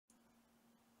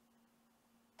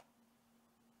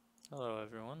Hello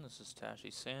everyone, this is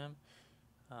Tashi Sam.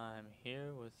 I'm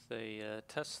here with a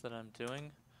test that I'm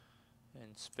doing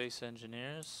in Space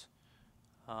Engineers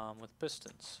with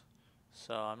pistons.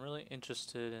 So I'm really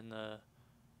interested in the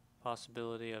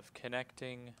possibility of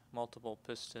connecting multiple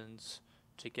pistons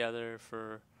together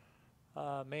for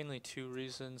mainly two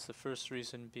reasons. The first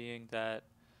reason being that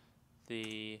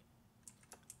the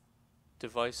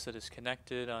device that is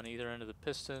connected on either end of the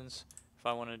pistons, if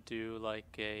I want to do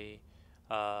like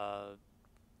uh,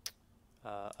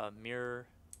 a mirror,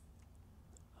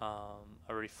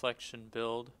 a reflection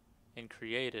build in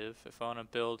creative, if I want to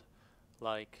build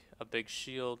like a big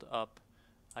shield up,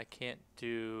 I can't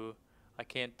do I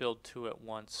can't build two at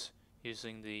once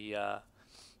using the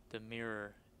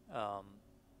mirror um,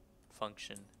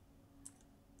 function,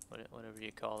 whatever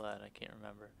you call that. I can't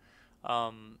remember.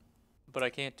 Um, but I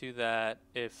can't do that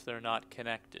if they're not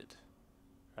connected,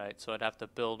 right? So I'd have to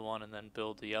build one and then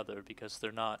build the other because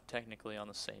they're not technically on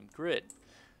the same grid.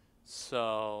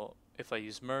 So if I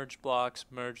use merge blocks,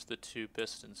 merge the two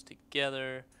pistons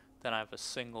together, then I have a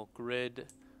single grid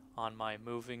on my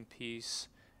moving piece,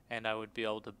 and I would be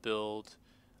able to build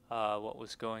what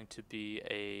was going to be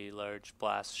a large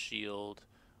blast shield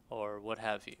or what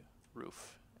have you,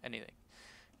 roof, anything.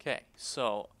 Okay,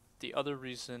 so the other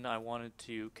reason I wanted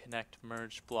to connect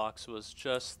merge blocks was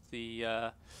just the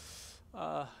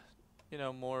uh,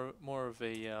 more of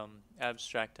a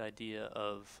abstract idea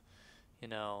of you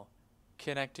know,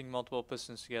 connecting multiple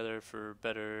pistons together for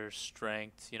better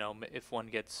strength. If one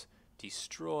gets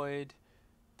destroyed,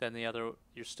 then the other,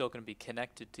 you're still going to be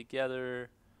connected together.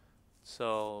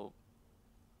 So,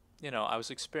 I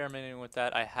was experimenting with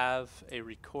that. I have a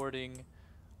recording,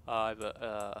 I have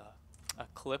a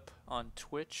clip on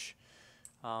Twitch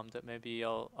that maybe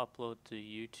I'll upload to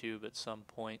YouTube at some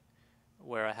point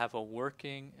where I have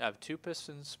two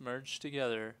pistons merged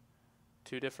together,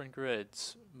 two different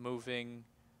grids moving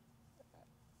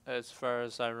as far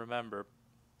as I remember,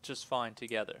 just fine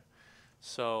together.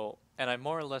 So, and I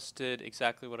more or less did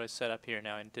exactly what I set up here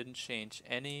now and didn't change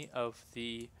any of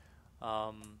the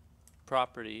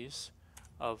properties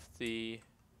of the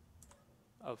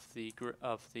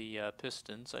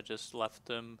pistons. I just left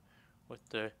them with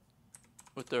their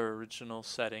original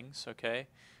settings. Okay,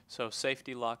 so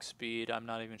safety lock speed, I'm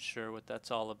not even sure what that's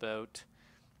all about.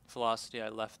 Velocity I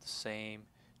left the same.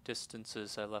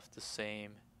 Distances I left the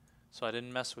same. So I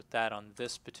didn't mess with that on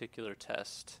this particular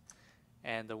test.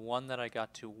 And the one that I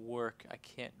got to work, I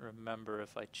can't remember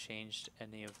if I changed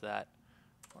any of that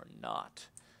or not.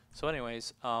 So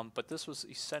anyways, but this was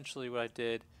essentially what I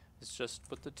did, is just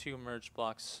put the two merge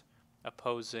blocks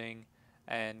opposing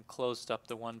and closed up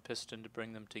the one piston to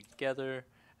bring them together,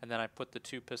 and then I put the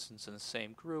two pistons in the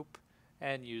same group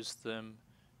and used them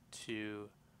to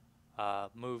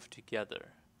move together.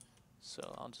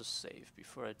 So I'll just save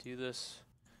before I do this.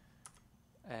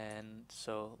 And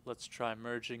so let's try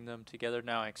merging them together.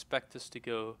 Now I expect this to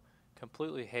go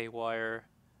completely haywire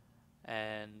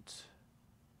and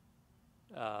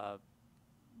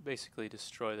basically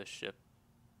destroy the ship.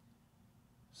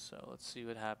 So let's see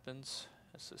what happens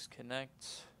as this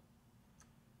connects.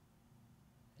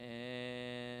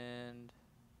 And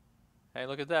hey,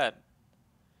 look at that.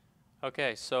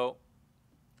 Okay, so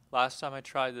last time I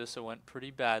tried this, it went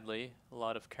pretty badly. A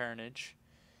lot of carnage.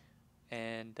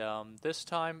 And this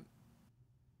time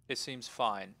it seems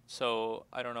fine. So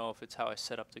I don't know if it's how I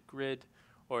set up the grid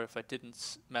or if I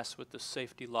didn't mess with the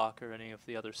safety lock or any of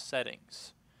the other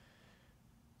settings.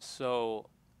 So,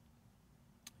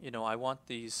 I want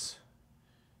these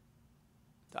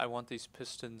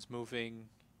pistons moving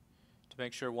to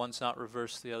make sure one's not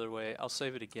reversed the other way. I'll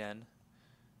save it again.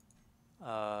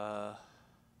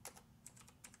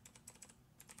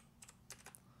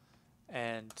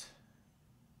 And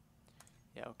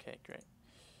yeah, okay, great.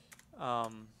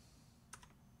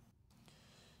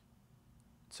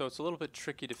 So it's a little bit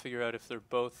tricky to figure out if they're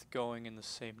both going in the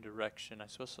same direction. I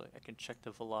suppose I can check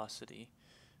the velocity.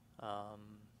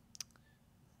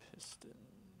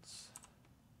 Pistons.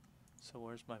 So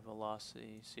where's my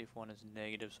velocity? See if one is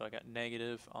negative. So I got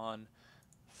negative on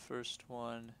the first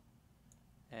one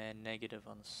and negative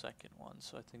on the second one.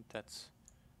 So I think that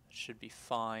should be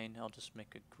fine. I'll just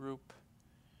make a group.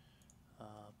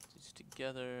 Put these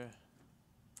together.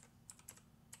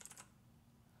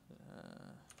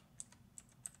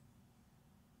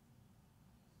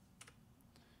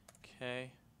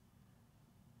 Okay,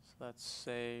 so that's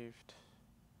saved.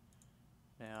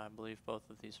 Now I believe both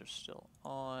of these are still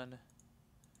on.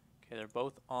 Okay, they're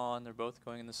both on. They're both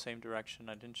going in the same direction.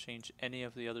 I didn't change any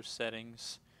of the other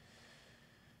settings.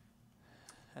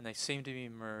 And they seem to be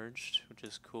merged, which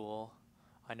is cool.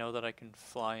 I know that I can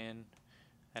fly in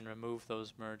and remove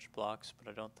those merge blocks, but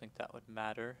I don't think that would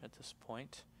matter at this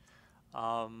point.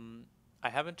 I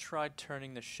haven't tried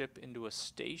turning the ship into a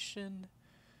station,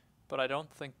 but I don't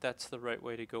think that's the right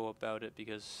way to go about it,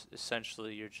 because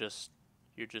essentially you're just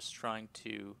trying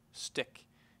to stick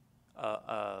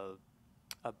a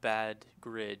bad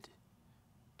grid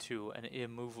to an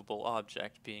immovable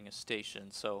object, being a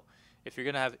station. So if you're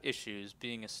gonna have issues,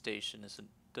 being a station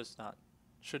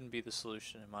shouldn't be the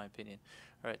solution, in my opinion.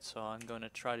 Alright, so I'm going to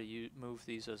try to move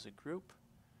these as a group.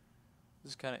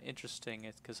 This is kind of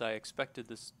interesting because I expected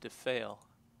this to fail.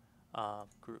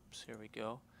 Groups, here we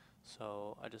go.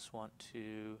 So I just want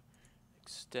to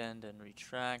extend and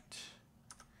retract.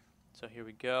 So here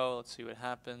we go, let's see what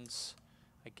happens.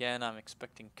 Again, I'm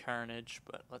expecting carnage,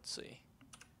 but let's see.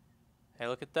 Hey,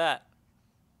 look at that.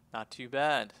 Not too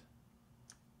bad.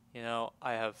 You know,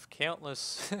 I have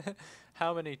countless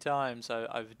how many times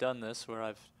I've done this where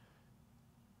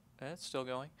it's still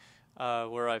going,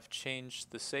 where I've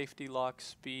changed the safety lock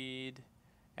speed,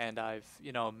 and I've,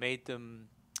 you know, made them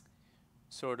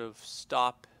sort of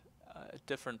stop at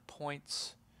different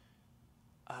points,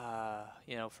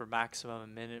 you know, for maximum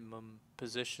and minimum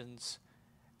positions,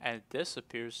 and this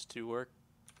appears to work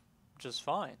just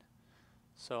fine.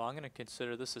 So I'm going to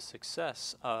consider this a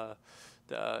success.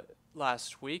 The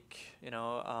last week, you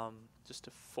know, just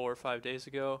 4 or 5 days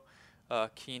ago,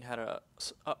 Keen had a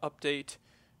update,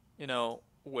 you know,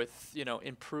 with, you know,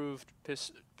 improved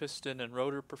piston and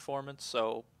rotor performance.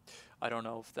 So I don't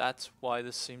know if that's why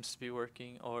this seems to be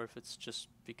working, or if it's just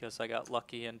because I got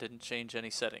lucky and didn't change any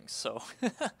settings. So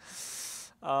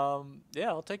yeah,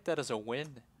 I'll take that as a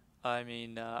win. I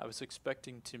mean, I was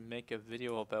expecting to make a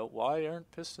video about why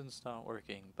aren't pistons not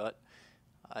working, but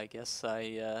I guess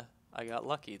I got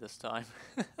lucky this time.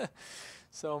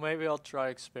 So maybe I'll try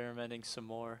experimenting some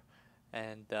more,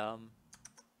 and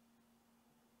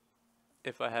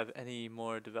if I have any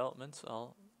more developments,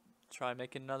 I'll try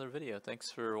making another video.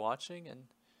 Thanks for watching, and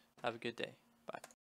have a good day.